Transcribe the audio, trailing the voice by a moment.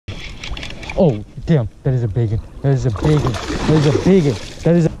Oh, damn. That is a big one. That is a big one. That is a big one.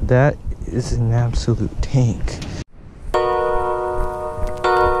 That is an absolute tank.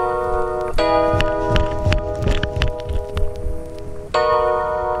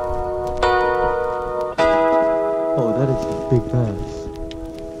 Oh, that is a big bass.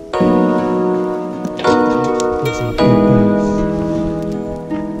 That's a big bass.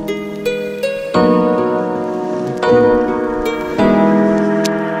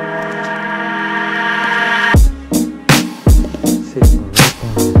 Sitting right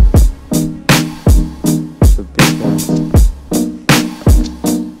down there. It's a big bass.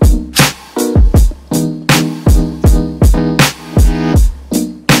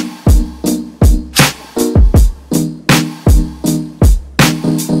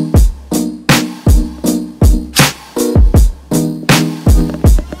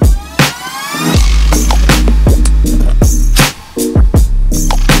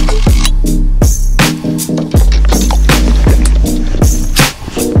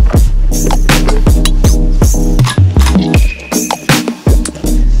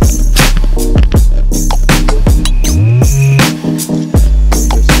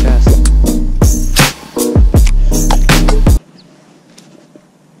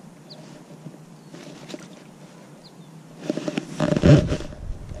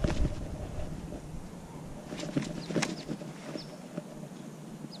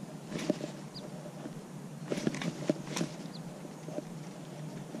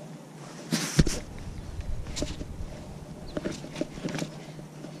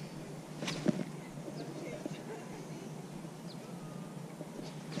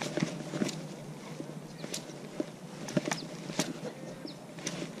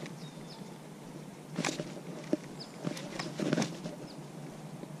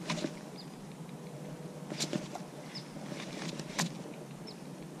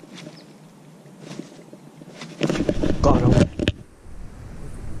 Got him.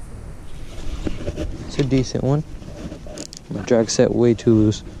 It's a decent one. My drag set way too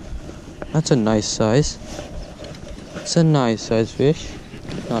loose. That's a nice size. It's a nice size fish.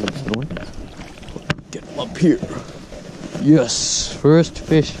 Not a bad one. Get him up here. Yes, first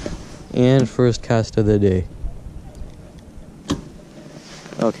fish and first cast of the day.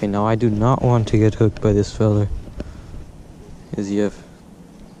 Okay, now I do not want to get hooked by this fella. Is he a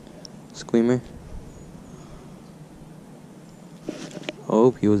squeamer?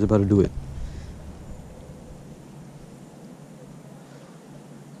 Oh, he was about to do it.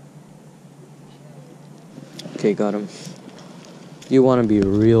 Okay, got him. You want to be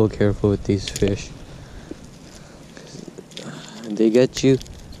real careful with these fish. If they get you,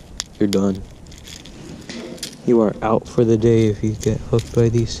 you're done. You are out for the day if you get hooked by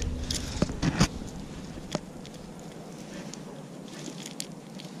these.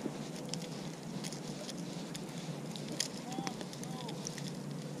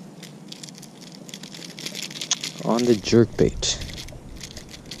 On the jerkbait.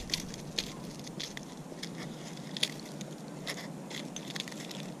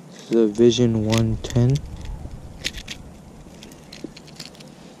 This is a Vision 110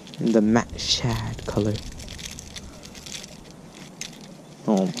 in the matte shad color.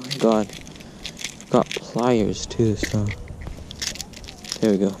 Oh my god. Got pliers too, so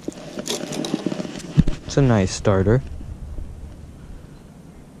there we go. It's a nice starter.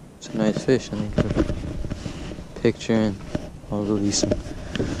 It's a nice fish. I think. Picture and I'll release him.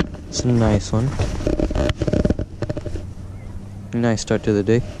 It's a nice one. Nice start to the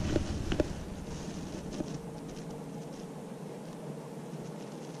day.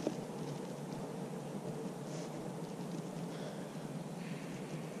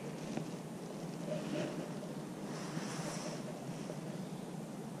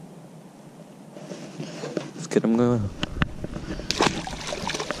 Let's get him going.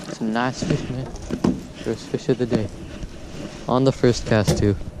 It's a nice fish, man. First fish of the day. On the first cast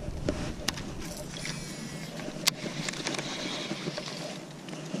too.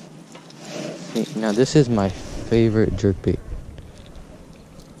 Now this is my favorite jerkbait.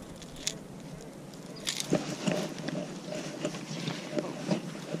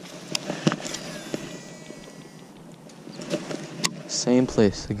 Same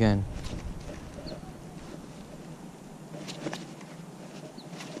place again.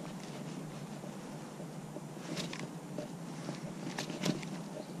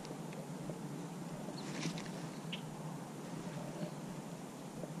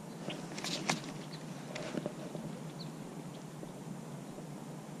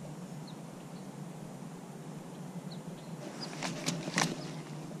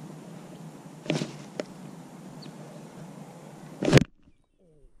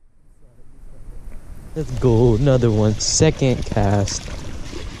 Let's go, another one. Second cast.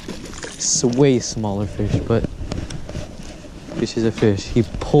 It's a way smaller fish, but fish is a fish. He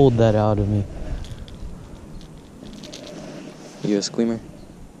pulled that out of me. You a squeamer?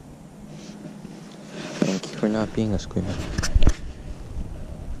 Thank you for not being a squeamer.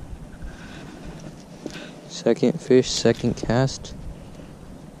 Second fish, second cast.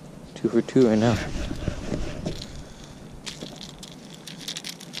 2 for 2 right now.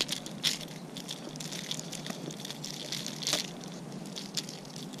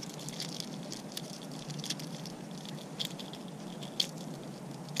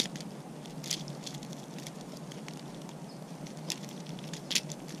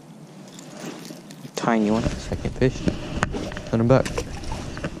 Tiny one, second fish. Put him back.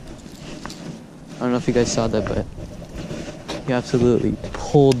 I don't know if you guys saw that, but he absolutely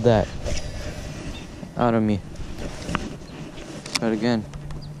pulled that out of me. Try it again.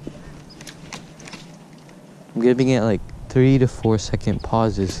 I'm giving it like 3 to 4 second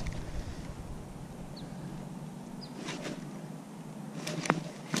pauses.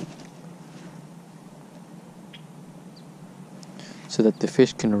 So that the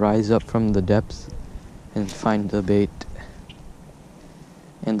fish can rise up from the depths and find the bait.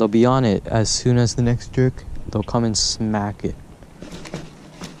 And they'll be on it as soon as the next jerk. They'll come and smack it.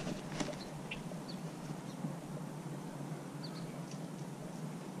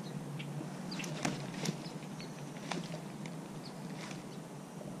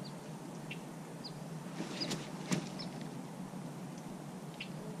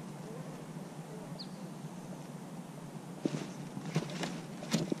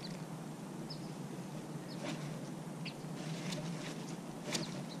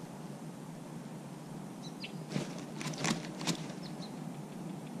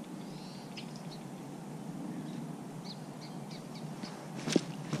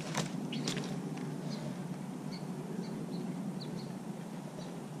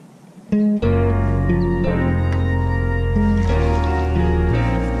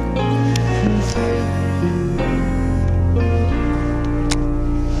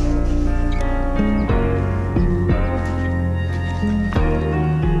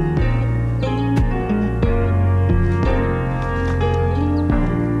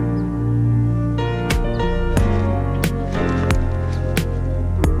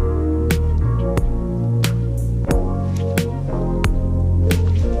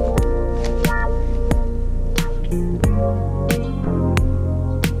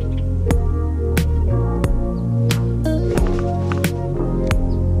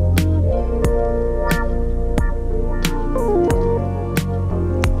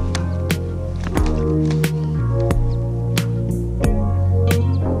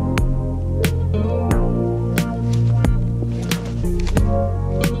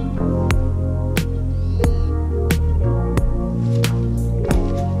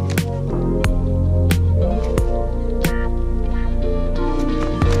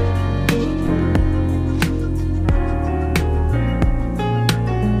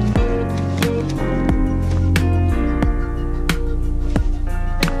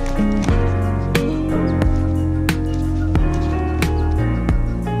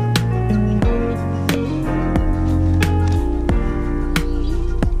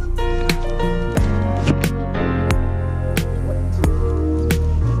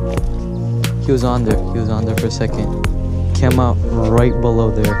 He was on there for a second. Came out right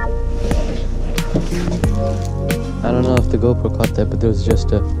below there. I don't know if the GoPro caught that, but there was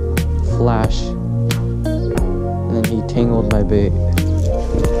just a flash. And then he tangled my bait.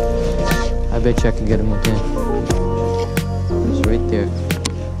 I bet you I can get him again. He was right there.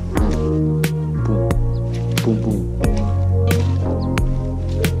 Boom. Boom, boom.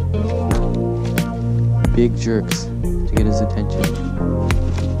 Big jerks to get his attention.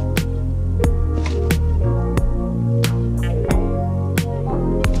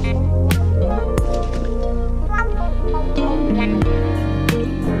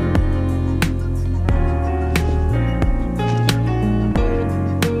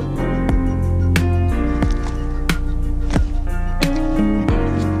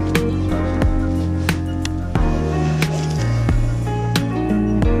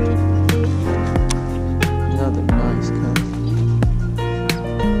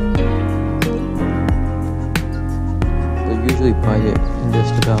 Bite it in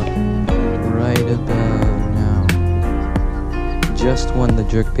just about right about now. Just when the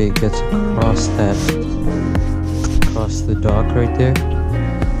jerkbait gets across the dock right there,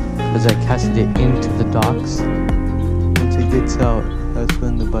 because I casted it into the docks. Once it gets out, that's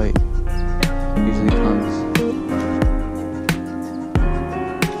when the bite usually comes.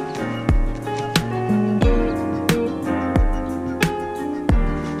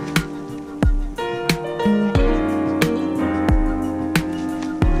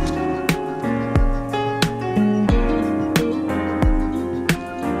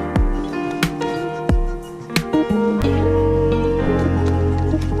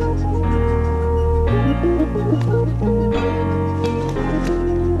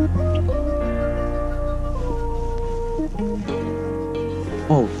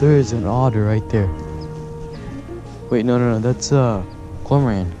 Oh, there is an otter right there. Wait, no, that's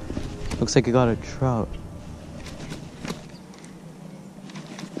cormorant. Looks like it got a trout.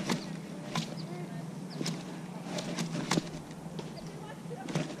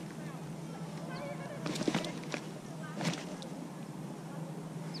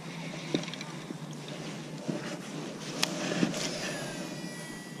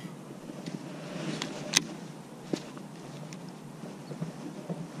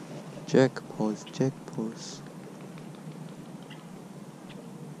 Jack pose.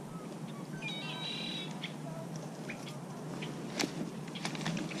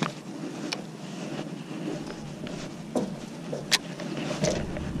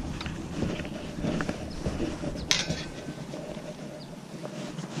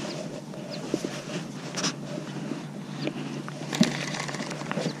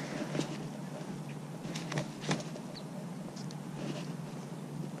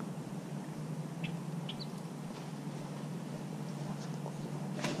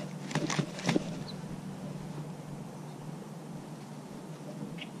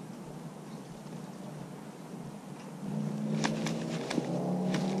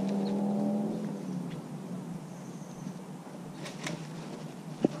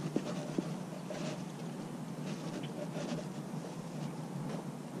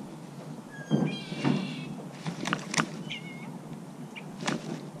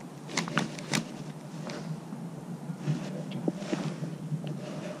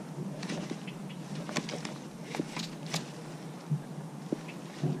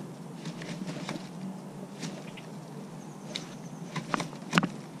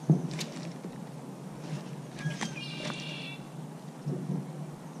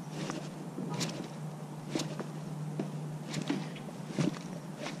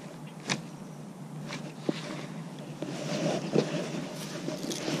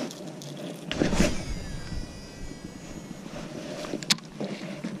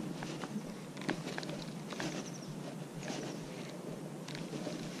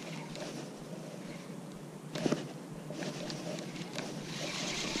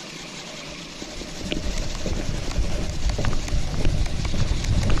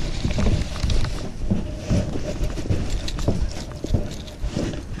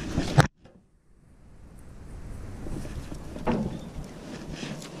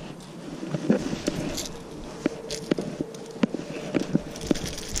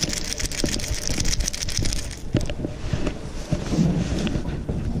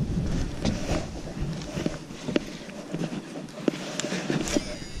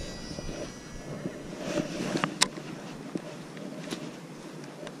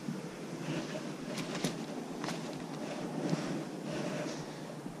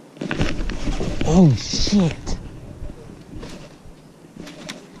 Oh shit!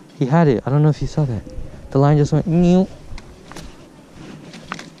 He had it. I don't know if you saw that. The line just went new.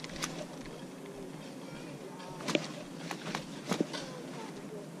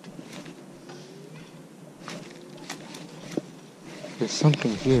 There's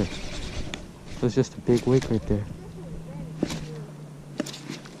something here. There's just a big wake right there.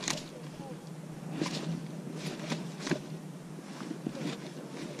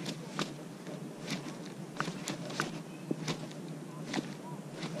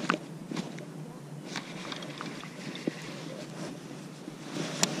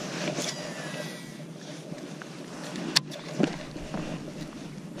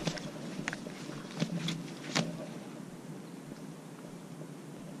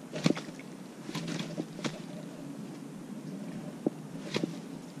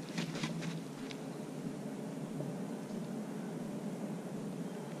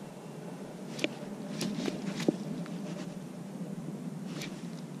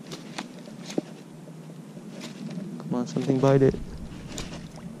 Come on, something bite it.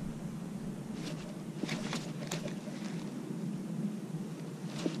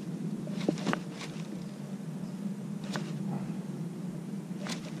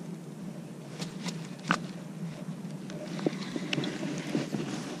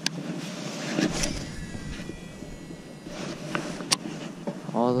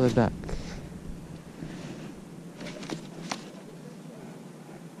 All the way back.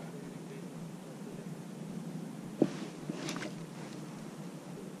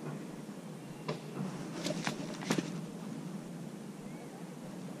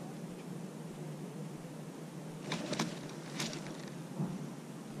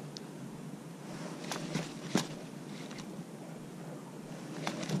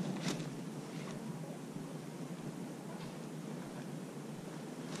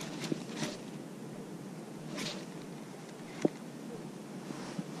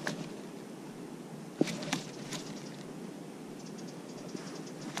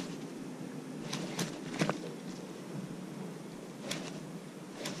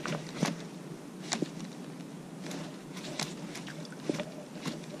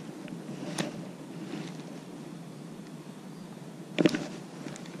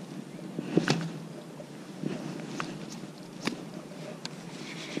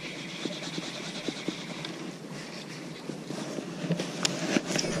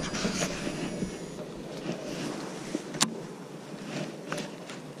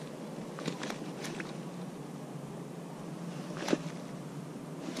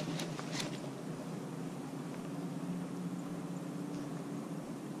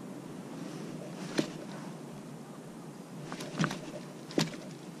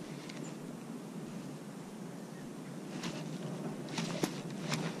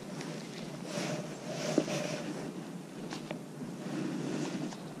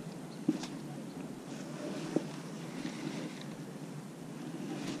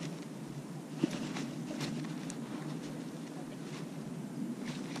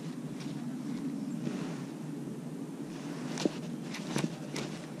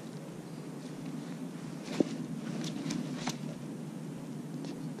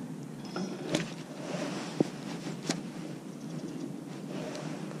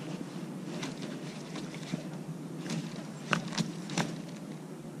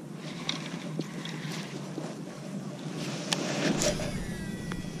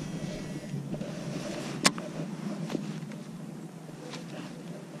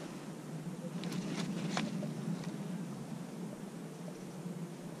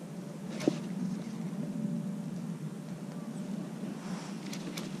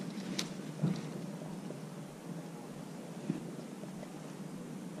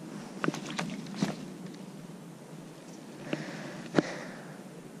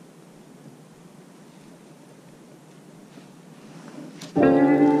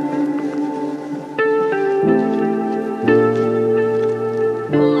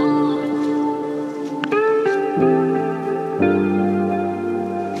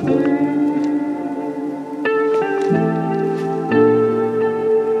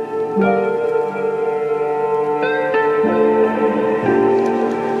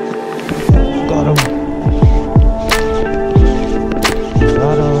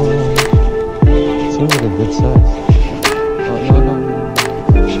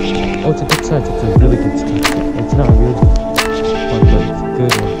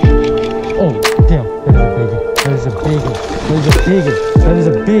 That is a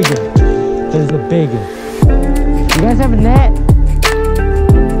big one. That is a big one. You guys have a net?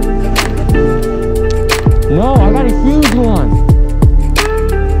 No, I got a huge one.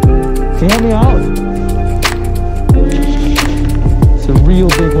 Can you help me out? It's a real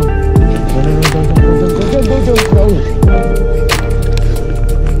big one. No.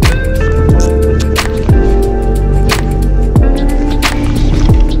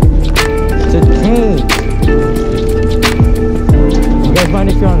 It's a tank. You guys mind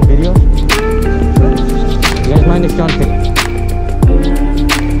if you're on video? You guys mind if you're on video?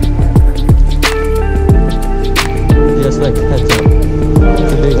 Just like heads up. It's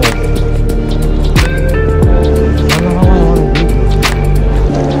a big one. I don't know how I want to do it.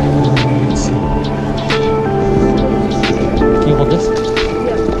 Let's see. Can you hold this?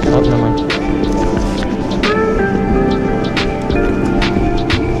 Yeah. Oh, never mind.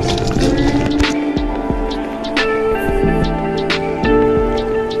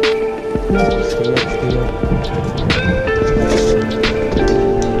 Stay up.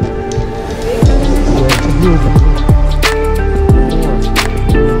 Yeah, it's a huge one.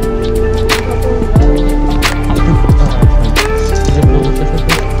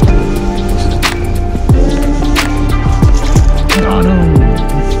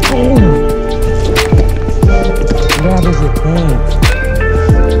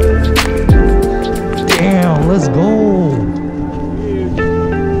 Damn, let's go.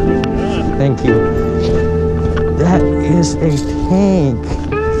 Thank you. That is a tank.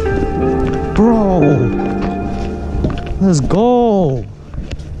 Bro. Let's go.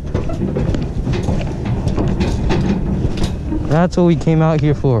 That's what we came out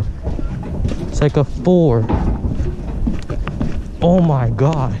here for. It's like a 4. Oh my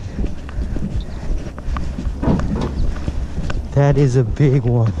God. That is a big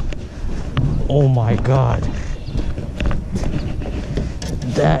one. Oh my God.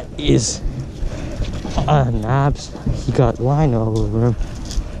 That is an abs. He got line all over him.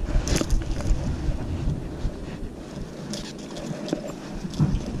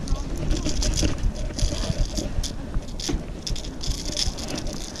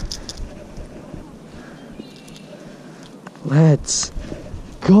 Let's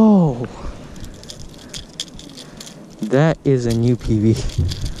go. That is a new PB.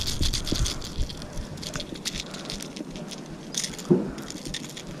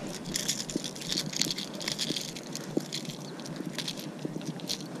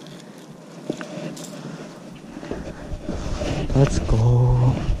 Let's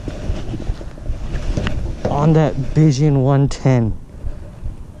go. On that Vision 110.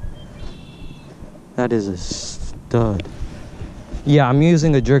 That is a stud. Yeah, I'm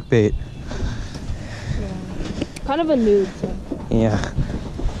using a jerkbait. Yeah. Kind of a nude, so. Yeah.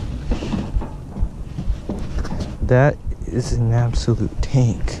 That is an absolute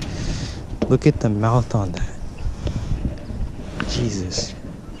tank. Look at the mouth on that. Jesus.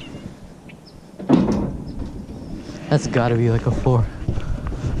 That's gotta be like a 4.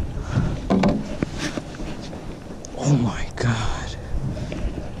 Oh my God.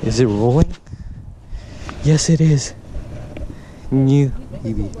 Is it rolling? Yes, it is. New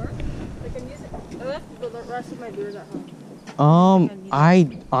PB. I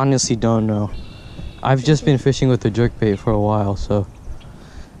honestly don't know. I've just been fishing with the jerkbait for a while, so.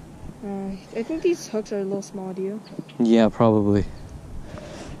 I think these hooks are a little small, do you? Yeah, probably.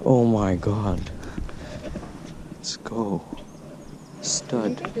 Oh my God. Let's go.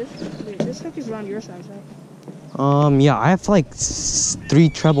 Stud. This hook is around your size, right? Yeah, I have like 3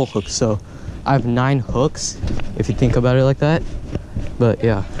 treble hooks, so I have 9 hooks, if you think about it like that. But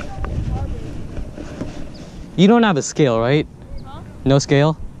yeah. You don't have a scale, right? Huh? No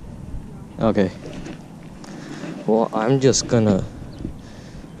scale? Okay. Well, I'm just gonna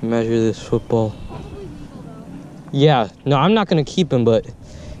measure this football. Yeah, no, I'm not gonna keep him, but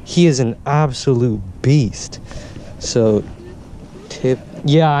he is an absolute beast. So, tip.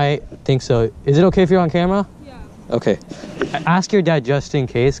 Yeah, I think so. Is it okay if you're on camera? Yeah. Okay. Ask your dad just in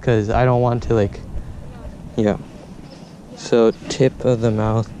case, because I don't want to, like. Yeah. So, tip of the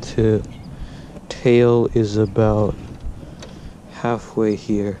mouth to tail is about halfway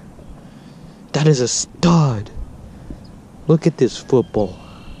here. That is a stud. Look at this football.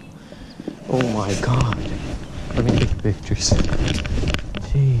 Oh my God. Let me take pictures.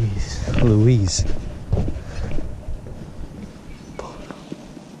 Jeez, Louise.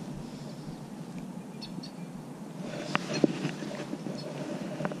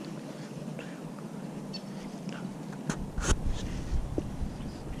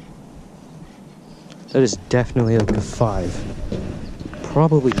 That is definitely like a 5.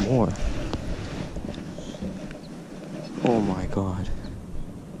 Probably more. Oh my god.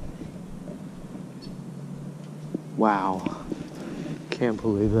 Wow. Can't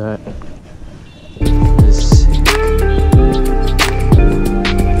believe that. That is sick.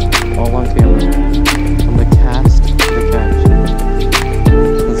 All on camera. From the cast to the catch.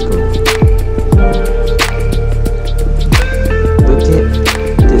 Let's go. Look at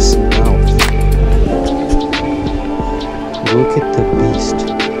this mouth. Look at the beast.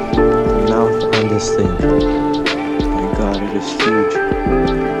 The mouth on this thing. My god, it is huge.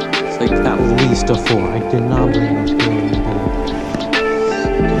 It's like at least a 4. I did not bring this game.